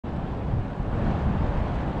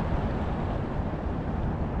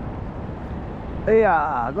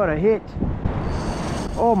Yeah, I got a hit.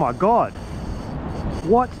 Oh my god.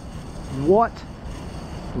 What?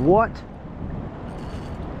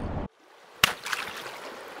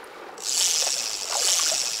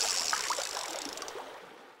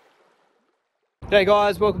 G'day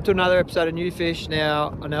guys, welcome to another episode of New Fish.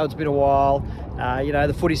 Now, I know it's been a while, you know,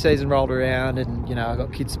 the footy season rolled around and, you know, I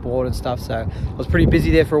got kids sport and stuff, so I was pretty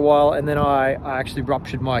busy there for a while, and then I actually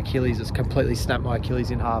ruptured my Achilles. It's completely snapped my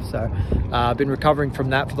Achilles in half, so I've been recovering from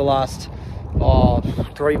that for the last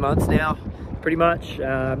 3 months now, pretty much. You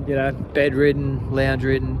know, bedridden, lounge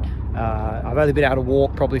ridden. I've only been able to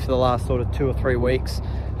walk probably for the last sort of 2 or 3 weeks.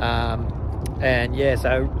 And yeah,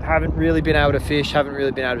 so haven't really been able to fish, haven't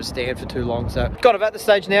really been able to stand for too long. So kind of at the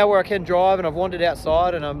stage now where I can drive, and I've wandered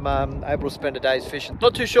outside and I'm able to spend a day's fishing.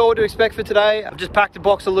 Not too sure what to expect for today. I've just packed a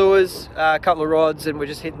box of lures, a couple of rods, and we're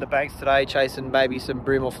just hitting the banks today, chasing maybe some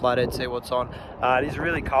bream or flathead, see what's on. It is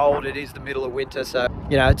really cold, it is the middle of winter, so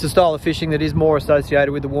you know, it's a style of fishing that is more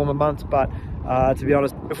associated with the warmer months, but to be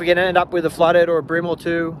honest, if we can end up with a flathead or a bream or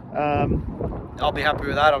two, I'll be happy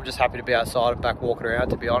with that. I'm just happy to be outside and back walking around,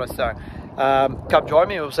 to be honest. So come join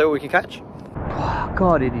me, we'll see what we can catch. Oh,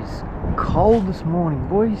 God, it is cold this morning,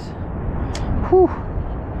 boys. Whew.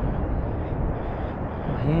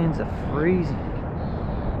 My hands are freezing.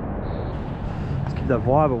 Let's give that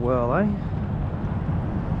vibe a whirl, eh?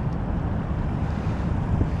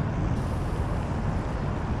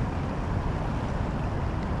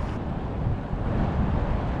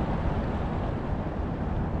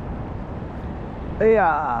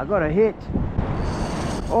 Yeah, I got a hit.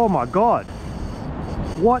 Oh my god.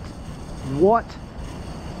 What?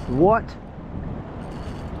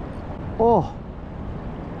 Oh,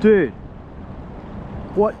 dude,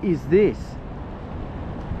 what is this?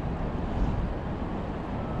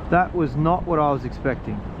 That was not what I was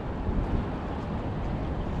expecting.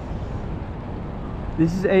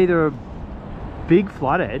 This is either a big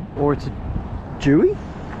flathead or it's a Dewey.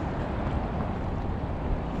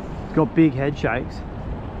 It's got big head shakes.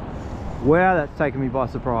 Wow, that's taken me by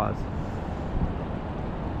surprise.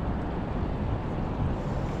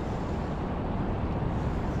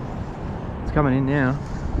 It's coming in now.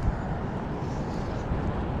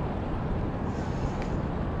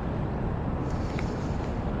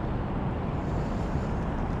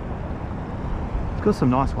 It's got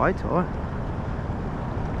some nice weight to it.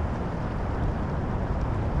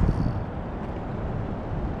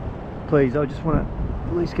 Please, I just want to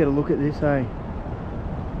at least get a look at this, eh?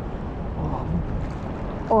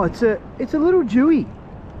 Oh, it's a little Dewey.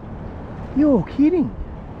 You're kidding.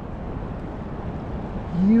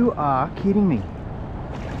 You are kidding me.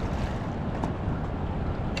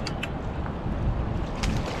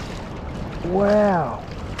 Wow.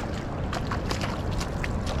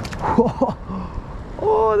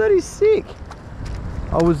 Oh, that is sick.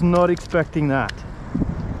 I was not expecting that.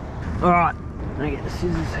 All right, let me get the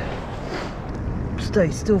scissors. Stay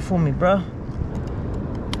still for me, bro.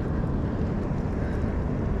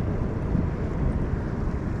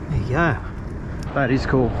 There you go. That is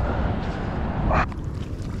cool.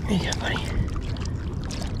 There you go, buddy.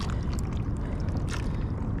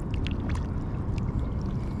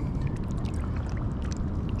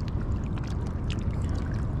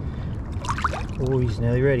 Oh, he's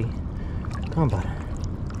nearly ready. Come on, bud.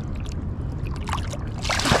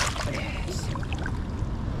 Yes.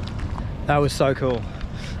 That was so cool.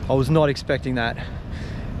 I was not expecting that.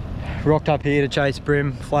 Rocked up here to chase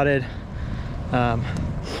bream, flathead, and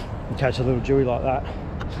catch a little Dewey like that.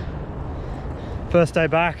 First day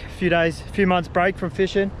back, a few months break from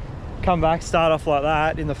fishing. Come back, start off like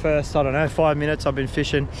that in the first, I don't know, 5 minutes I've been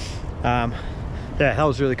fishing. Yeah, that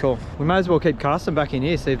was really cool. We may as well keep casting back in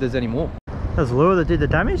here, see if there's any more. That was the lure that did the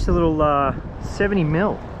damage, the little 70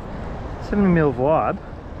 mil vibe,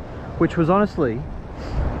 which was honestly,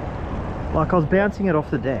 like I was bouncing it off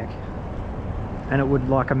the deck and it would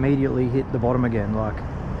like immediately hit the bottom again. Like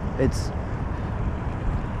it's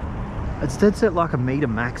dead set like a meter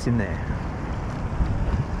max in there.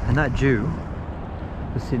 And that Jew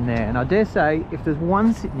was sitting there, and I dare say if there's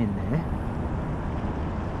one sitting in there,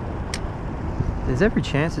 there's every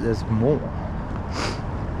chance that there's more,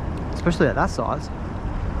 especially at that size.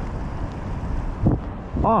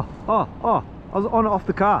 Oh, I was on it off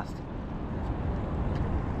the cast.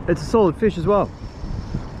 It's a solid fish as well.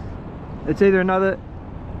 It's either another,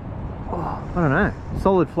 I don't know,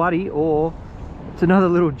 solid flatty, or it's another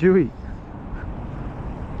little Dewey.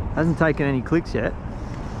 Hasn't taken any clicks yet.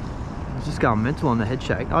 I was just going mental on the head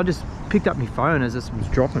shake. I just picked up my phone as this was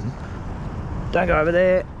dropping. Don't go over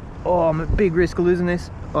there. Oh, I'm at big risk of losing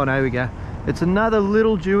this. Oh no, here we go. It's another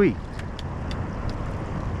little Dewey.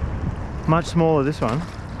 Much smaller this one.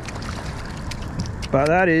 But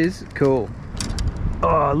that is cool.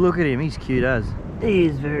 Oh, look at him, he's cute as. He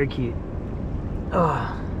is very cute.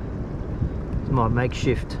 Oh, it's my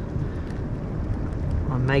makeshift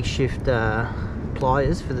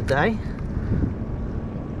pliers for the day.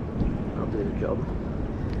 I'll do the job.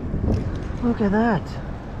 Look at that.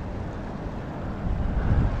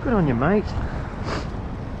 Good on you, mate.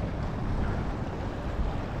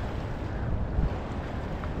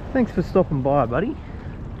 Thanks for stopping by, buddy.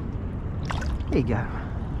 There you go.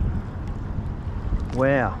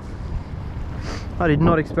 Wow. I did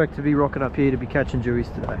not expect to be rocking up here to be catching jewies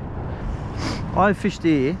today. I've fished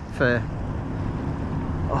here for,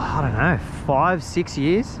 oh, I don't know, 5-6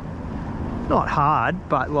 years. Not hard,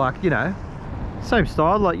 but like, you know, same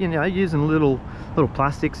style, like, you know, using little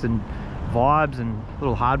plastics and vibes and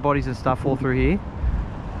little hard bodies and stuff all through here.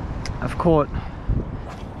 I've caught,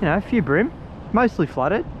 you know, a few bream, mostly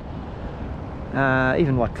flooded,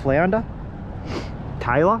 even like flounder,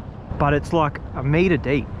 tailor, but it's like a metre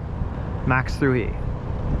deep max through here,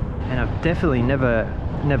 and I've definitely never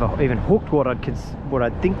even hooked what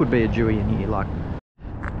I'd think would be a jewie in here. Like,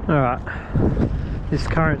 all right, this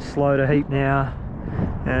current's slow to heap now,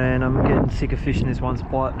 and I'm getting sick of fishing this one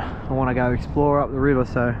spot. I want to go explore up the river,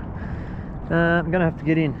 so I'm gonna have to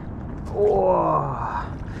get in. Oh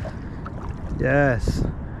yes,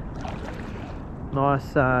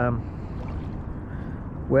 nice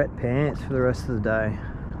wet pants for the rest of the day.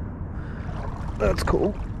 That's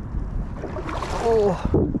cool. Oh,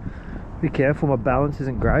 be careful, my balance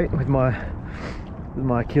isn't great with my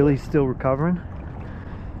Achilles still recovering.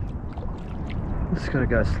 Just gotta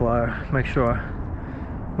go slow. Make sure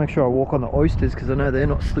I walk on the oysters because I know they're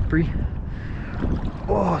not slippery.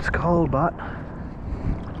 Oh, it's cold, but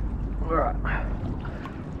all right,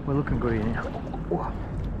 we're looking good here now. Oh.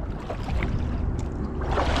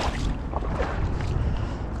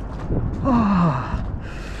 Oh,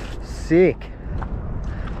 sick.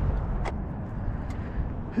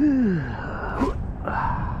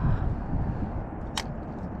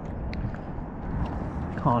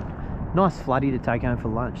 God, nice floody to take home for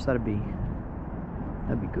lunch. That'd be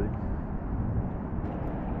good.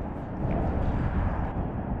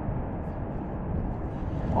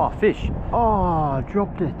 Oh, fish. Oh, I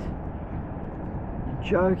dropped it. You're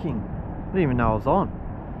joking. I didn't even know I was on.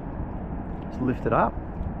 Just lift it up.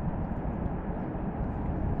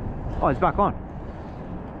 Oh, he's back on.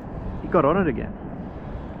 He got on it again.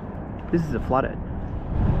 This is a floodhead.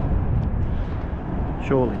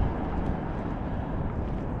 Surely.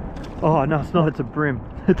 Oh, no, it's not. It's a brim.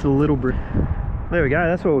 It's a little brim. There we go.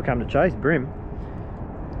 That's what we come to chase, brim.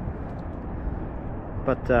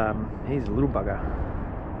 But he's a little bugger,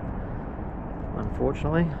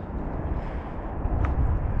 unfortunately.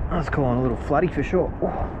 Let's call on a little floody for sure.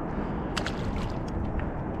 Oh.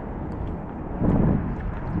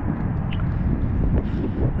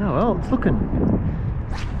 Oh well, it's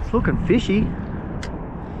looking fishy.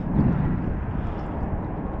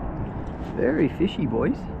 Very fishy,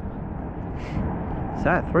 boys.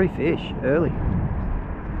 So 3 fish early.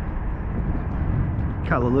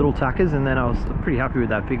 Couple of little tuckers, and then I was pretty happy with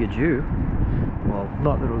that bigger Jew. Well,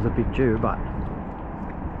 not that it was a big Jew, but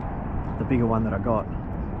the bigger one that I got.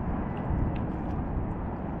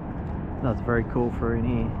 That's very cool for in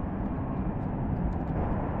here.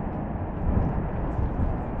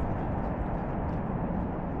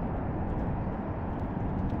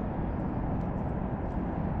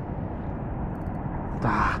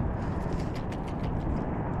 Ah,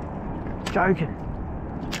 joking.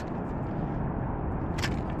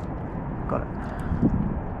 Got it.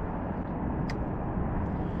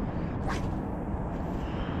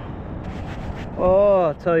 Oh,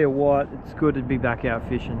 I'll tell you what, it's good to be back out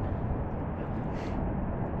fishing.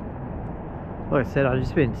 Like I said, I've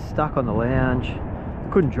just been stuck on the lounge.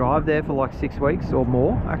 Couldn't drive there for like 6 weeks or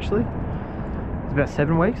more, actually. It's about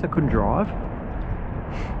 7 weeks I couldn't drive.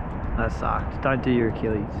 That sucked. Don't do your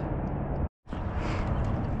Achilles.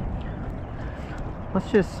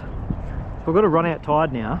 We've got a run out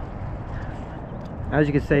tide now. As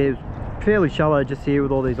you can see, it's fairly shallow just here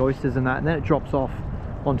with all these oysters and that, and then it drops off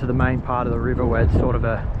onto the main part of the river where it's sort of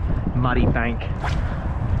a muddy bank.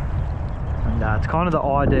 And it's kind of the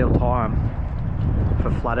ideal time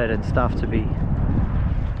for flooded and stuff to be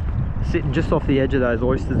sitting just off the edge of those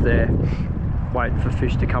oysters there, waiting for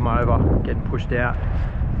fish to come over, getting pushed out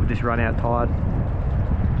with this run out tide.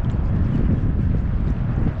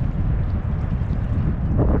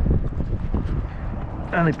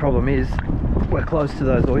 Only problem is we're close to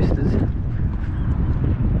those oysters.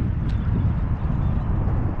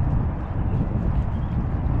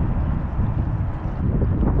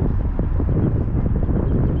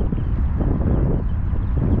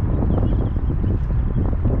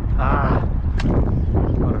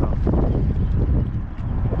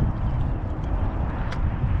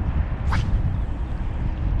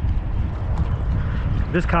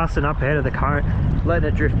 Just casting up ahead of the current, letting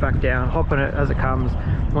it drift back down, hopping it as it comes.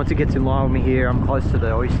 Once it gets in line with me here, I'm close to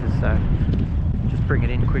the oysters, so just bring it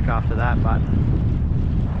in quick after that. But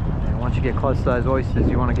yeah, once you get close to those oysters,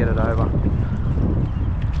 you want to get it over.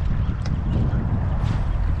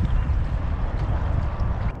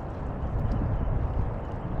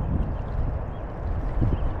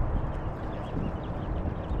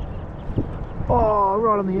 Oh,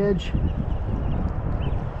 right on the edge.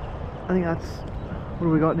 I think that's, what do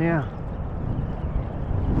we got now?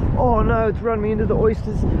 Oh no, it's run me into the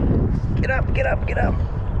oysters. Get up, get up, get up.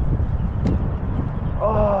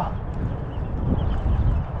 Oh.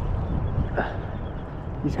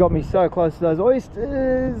 He's got me so close to those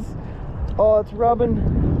oysters. Oh, it's rubbing.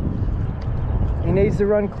 He needs to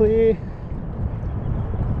run clear.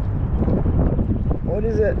 What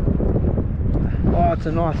is it? Oh, it's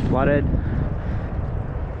a nice flathead.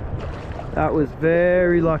 That was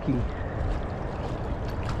very lucky.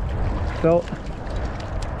 Felt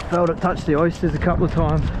it touch the oysters a couple of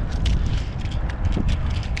times.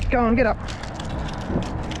 Go on, get up.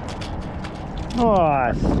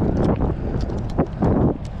 Nice.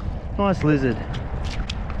 Nice lizard.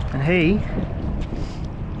 And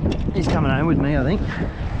he's coming home with me, I think.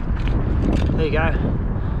 There you go.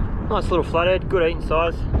 Nice little flathead, good eating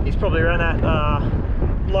size. He's probably around that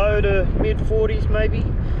low to mid 40s maybe.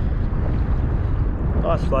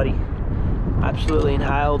 Nice floaty. Absolutely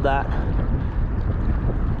inhaled that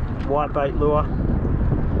whitebait lure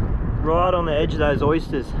right on the edge of those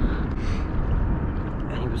oysters,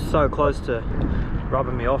 and he was so close to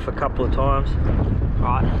rubbing me off a couple of times.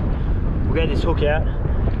 Right, we'll get this hook out.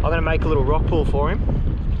 I'm going to make a little rock pool for him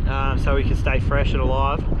so he can stay fresh and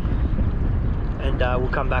alive, and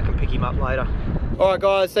we'll come back and pick him up later. Alright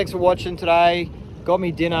guys, thanks for watching today. Got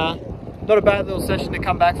me dinner. Not a bad little session to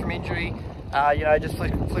come back from injury. You know, just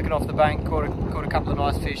flicking off the bank, caught a couple of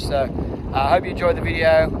nice fish. So I hope you enjoyed the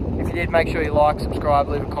video. If you did, make sure you like, subscribe,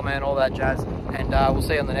 leave a comment, all that jazz, and we'll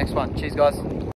see you on the next one. Cheers guys.